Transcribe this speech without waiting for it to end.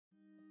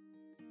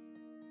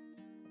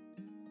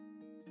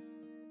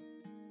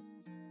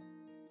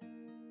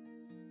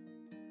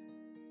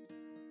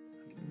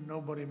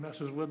Nobody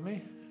messes with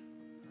me.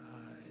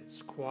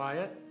 It's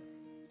quiet.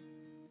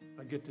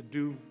 I get to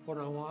do what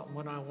I want,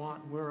 when I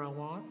want, where I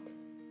want.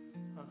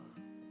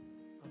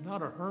 I'm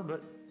not a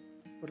hermit,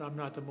 but I'm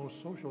not the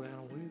most social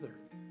animal either.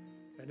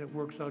 And it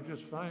works out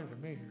just fine for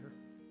me here.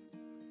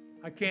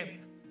 I can't,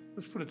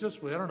 let's put it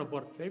this way, I don't know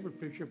about a favorite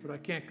feature, but I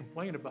can't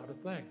complain about a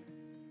thing.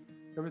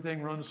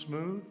 Everything runs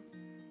smooth.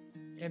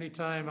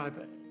 Anytime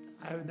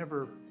I've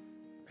never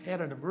had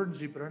an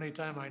emergency, but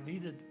anytime I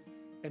needed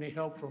any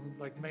help from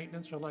like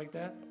maintenance or like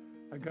that,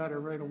 I got it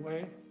right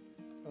away.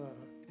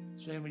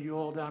 Same with you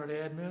all down at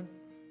admin.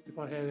 If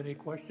I had any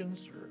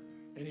questions or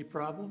any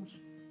problems,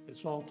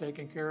 it's all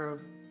taken care of,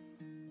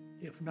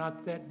 if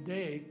not that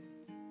day,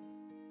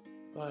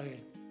 by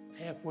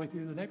halfway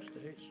through the next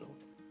day. So,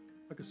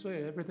 like I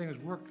say, everything has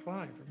worked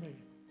fine for me.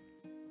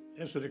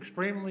 It's an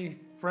extremely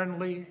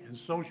friendly and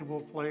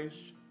sociable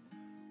place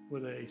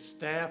with a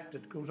staff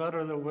that goes out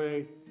of their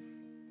way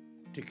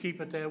to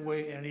keep it that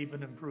way and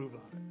even improve on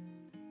it.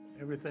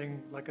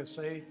 Everything, like I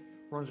say,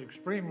 runs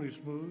extremely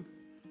smooth,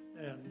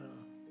 and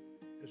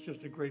it's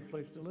just a great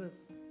place to live.